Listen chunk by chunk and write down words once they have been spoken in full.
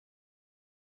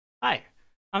Hi,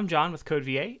 I'm John with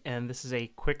CodeVA, and this is a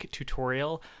quick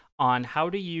tutorial on how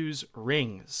to use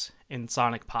rings in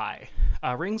Sonic Pi.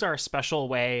 Rings are a special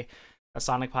way that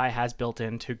Sonic Pi has built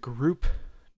in to group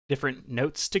different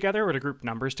notes together, or to group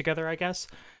numbers together, I guess,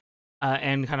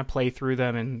 and kind of play through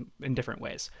them in different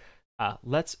ways.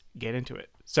 Let's get into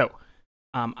it. So,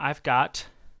 I've got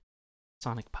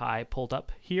Sonic Pi pulled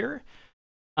up here,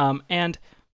 and I'm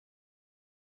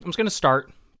just going to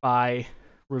start by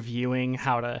reviewing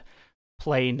how to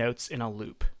play notes in a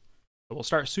loop. So we'll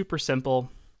start super simple.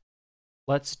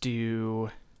 Let's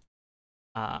do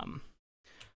a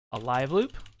live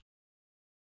loop.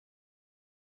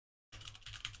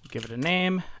 Give it a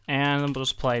name, and we'll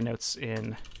just play notes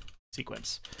in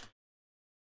sequence.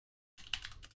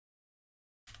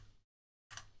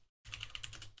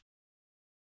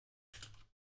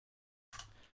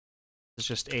 It's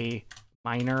just a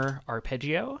minor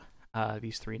arpeggio.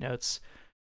 These three notes: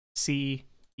 C,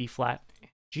 E flat,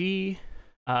 G,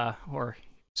 or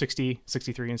 60,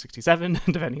 63, and 67,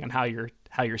 depending on how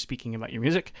you're speaking about your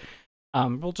music.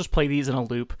 We'll just play these in a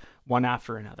loop, one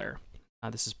after another.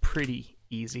 This is pretty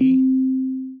easy.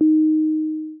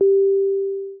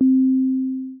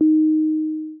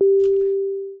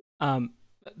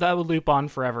 That will loop on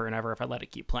forever and ever if I let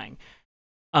it keep playing.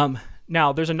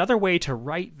 Now, there's another way to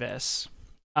write this,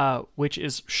 which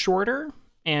is shorter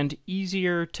and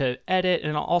easier to edit,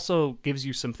 and it also gives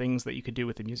you some things that you could do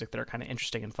with the music that are kind of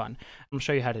interesting and fun. I'm going to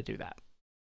show you how to do that.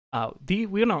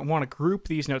 We don't want to group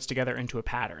these notes together into a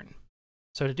pattern.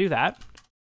 So to do that,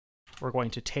 we're going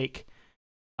to take,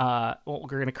 we're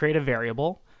going to create a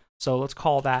variable. So let's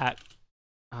call that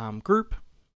group,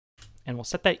 and we'll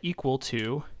set that equal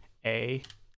to a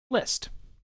list.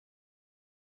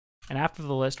 And after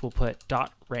the list, we'll put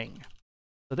dot ring.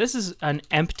 So this is an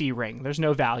empty ring. There's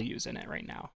no values in it right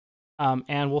now.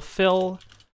 And we'll fill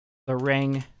the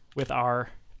ring with our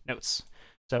notes.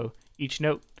 So each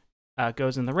note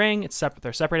goes in the ring.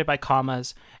 They're separated by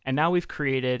commas. And now we've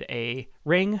created a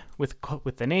ring with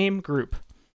the name group.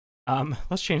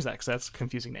 Let's change that because that's a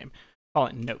confusing name. Call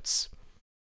it notes.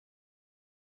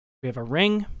 We have a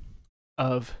ring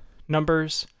of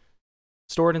numbers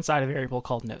stored inside a variable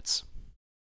called notes.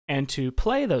 And to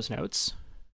play those notes,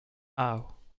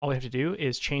 all we have to do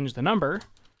is change the number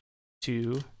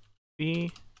to the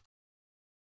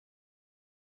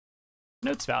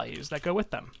notes values that go with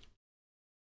them.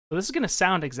 So this is going to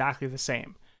sound exactly the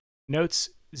same. Notes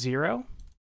 0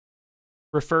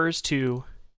 refers to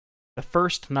the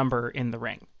first number in the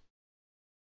ring,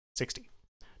 60.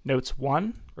 Notes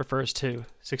 1 refers to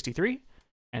 63,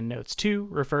 and notes 2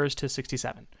 refers to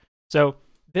 67. So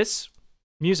this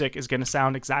music is going to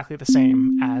sound exactly the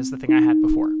same as the thing I had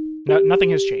before. Nothing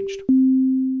has changed.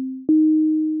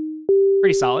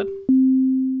 Pretty solid.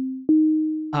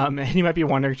 And you might be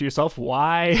wondering to yourself,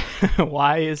 why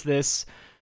is this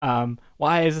a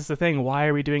thing? Why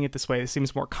are we doing it this way? It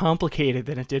seems more complicated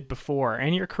than it did before.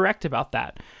 And you're correct about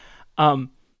that. The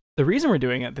reason we're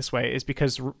doing it this way is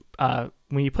because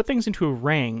when you put things into a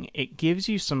ring, it gives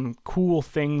you some cool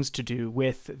things to do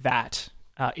with that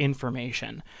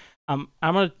information. I'm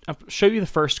going to show you the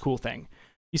first cool thing.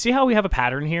 You see how we have a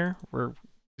pattern here? We're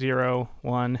 0,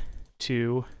 1,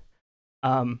 2.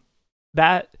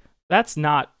 That's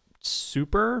not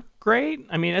super great.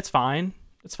 I mean, it's fine.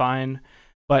 It's fine.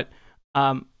 But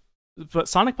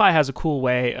Sonic Pi has a cool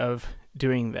way of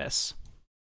doing this.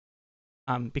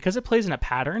 Because it plays in a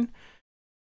pattern,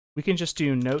 we can just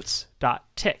do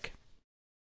notes.tick.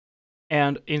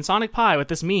 And in Sonic Pi, what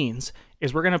this means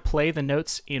is we're going to play the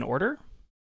notes in order.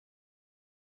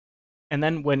 And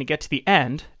then when you get to the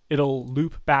end, it'll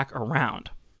loop back around.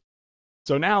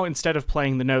 So now instead of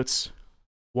playing the notes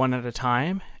one at a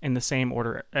time in the same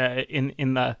order,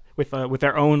 with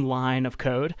their own line of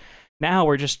code, now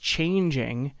we're just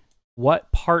changing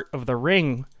what part of the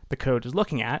ring the code is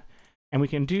looking at, and we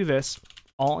can do this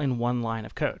all in one line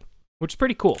of code, which is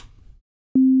pretty cool.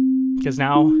 Because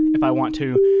now, if I want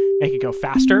to make it go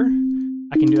faster,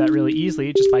 I can do that really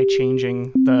easily just by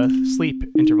changing the sleep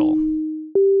interval.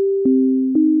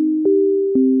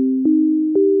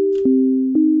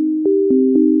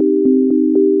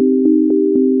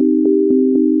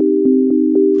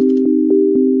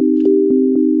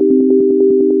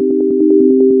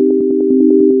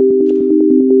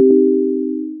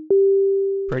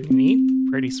 Pretty neat,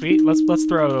 pretty sweet. Let's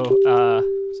throw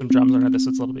some drums under this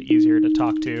so it's a little bit easier to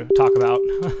talk about.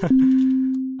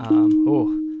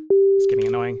 Oh, it's getting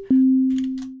annoying.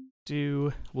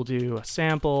 We'll do a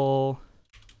sample.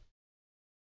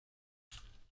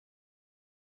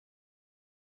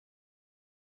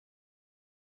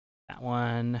 That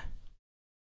one.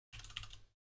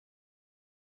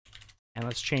 And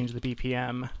let's change the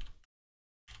BPM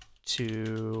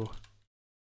to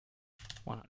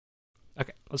 100.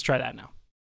 Okay, let's try that now.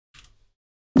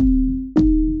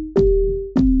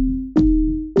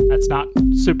 That's not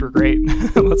super great.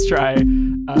 Let's try that.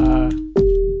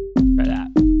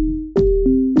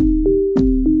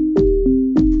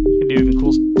 We can do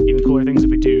even cooler things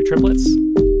if we do triplets.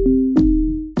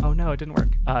 Oh no, it didn't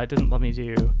work. It didn't let me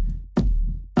do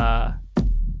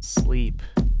sleep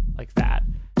like that.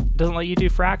 It doesn't let you do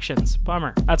fractions.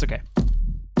 Bummer. That's okay.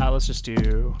 Let's just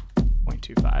do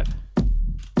 0.25.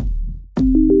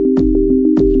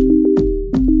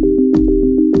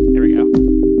 There we go.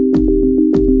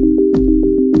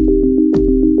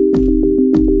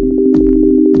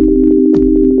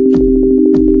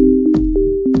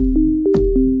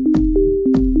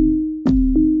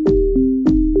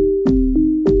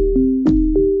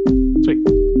 Sweet.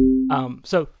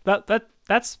 So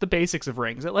that's the basics of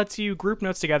rings. It lets you group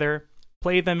notes together,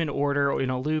 play them in order or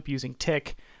in a loop using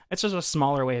tick. It's just a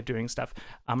smaller way of doing stuff.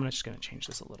 I'm just going to change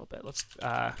this a little bit. Let's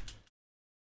that.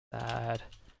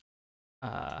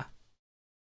 All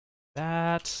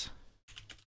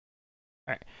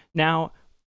right. Now,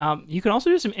 you can also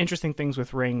do some interesting things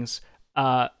with rings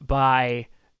by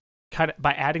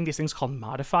adding these things called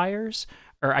modifiers,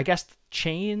 or I guess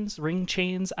chains, ring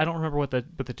chains. I don't remember what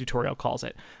the tutorial calls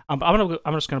it. But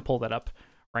I'm just gonna pull that up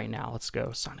right now. Let's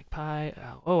go Sonic Pi.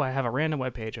 Oh, I have a random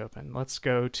web page open. Let's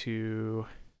go to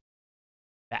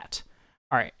that.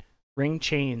 All right, ring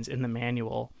chains in the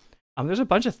manual. There's a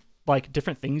bunch of like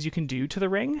different things you can do to the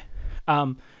ring,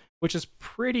 which is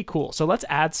pretty cool. So let's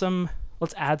add some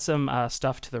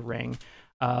stuff to the ring.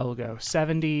 We'll go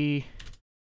 70.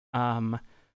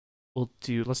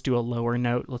 Let's do a lower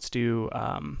note. Let's do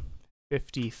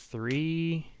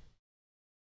 53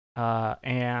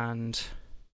 and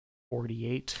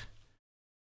 48.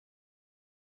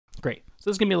 Great. So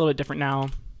this is gonna be a little bit different now.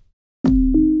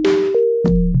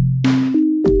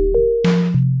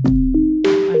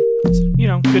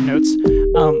 Good notes.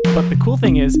 But the cool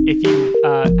thing is, if you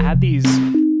add these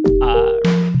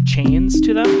chains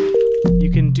to them, you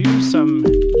can do some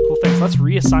cool things. Let's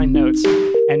reassign notes,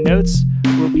 and notes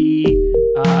will be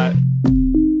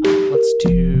let's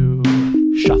do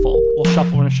shuffle. We're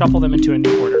gonna shuffle them into a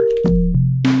new order.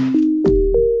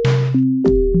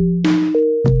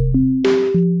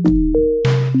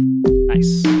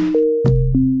 Nice.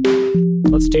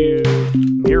 Let's do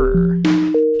mirror.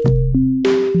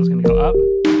 It's gonna go up.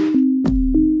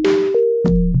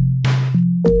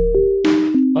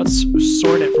 Let's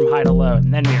sort it from high to low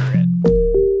and then mirror it.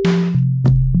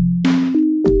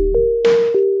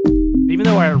 Even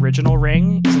though our original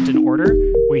ring isn't in order,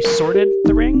 we sorted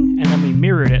the ring and then we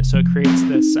mirrored it, so it creates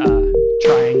this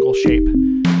triangle shape.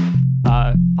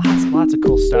 Lots of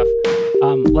cool stuff.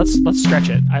 Let's stretch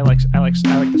it. I like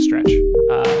the stretch.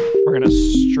 We're gonna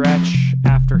stretch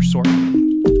after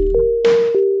sorting.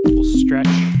 We'll stretch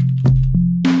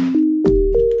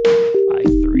by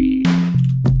 3.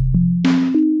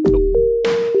 Oh,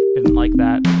 didn't like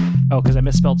that. Oh, because I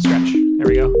misspelled stretch. There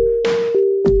we go.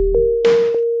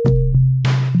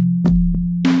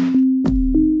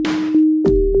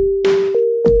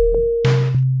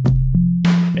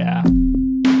 Yeah.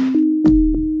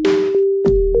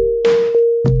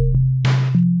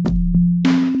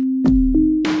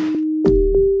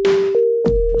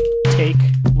 Take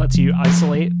lets you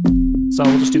isolate, so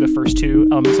we'll just do the first 2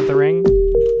 elements of the ring.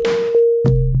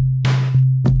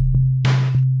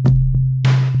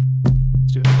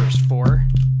 Let's do the first 4.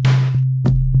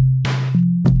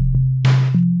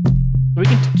 We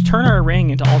can turn our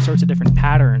ring into all sorts of different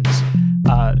patterns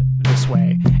this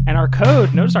way. And our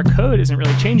code, notice our code isn't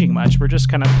really changing much. We're just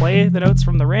gonna play the notes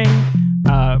from the ring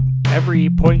every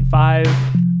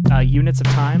 0.5 units of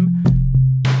time.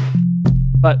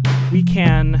 But we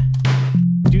can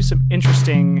do some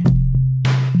interesting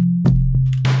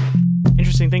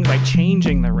things by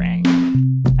changing the ring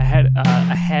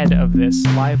ahead of this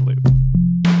live loop.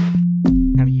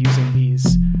 Kind of using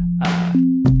these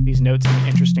notes in an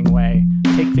interesting way.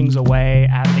 Take things away,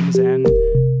 add things in,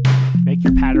 make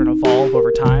your pattern evolve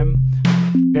over time.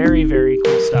 Very, very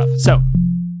cool stuff. So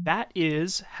that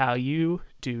is how you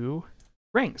do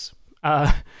rings.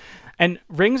 And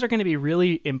rings are going to be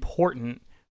really important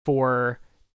for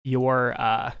your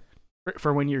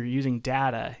for when you're using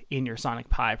data in your Sonic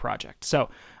Pi project. So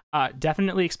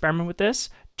definitely experiment with this.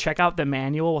 Check out the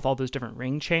manual with all those different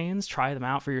ring chains. Try them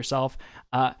out for yourself.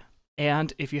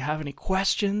 And if you have any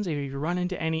questions, if you run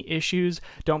into any issues,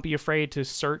 don't be afraid to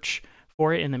search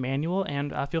for it in the manual,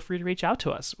 and feel free to reach out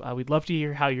to us. We'd love to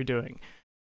hear how you're doing.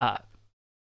 I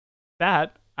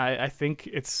think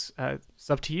it's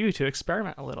up to you to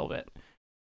experiment a little bit.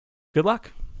 Good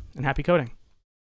luck and happy coding.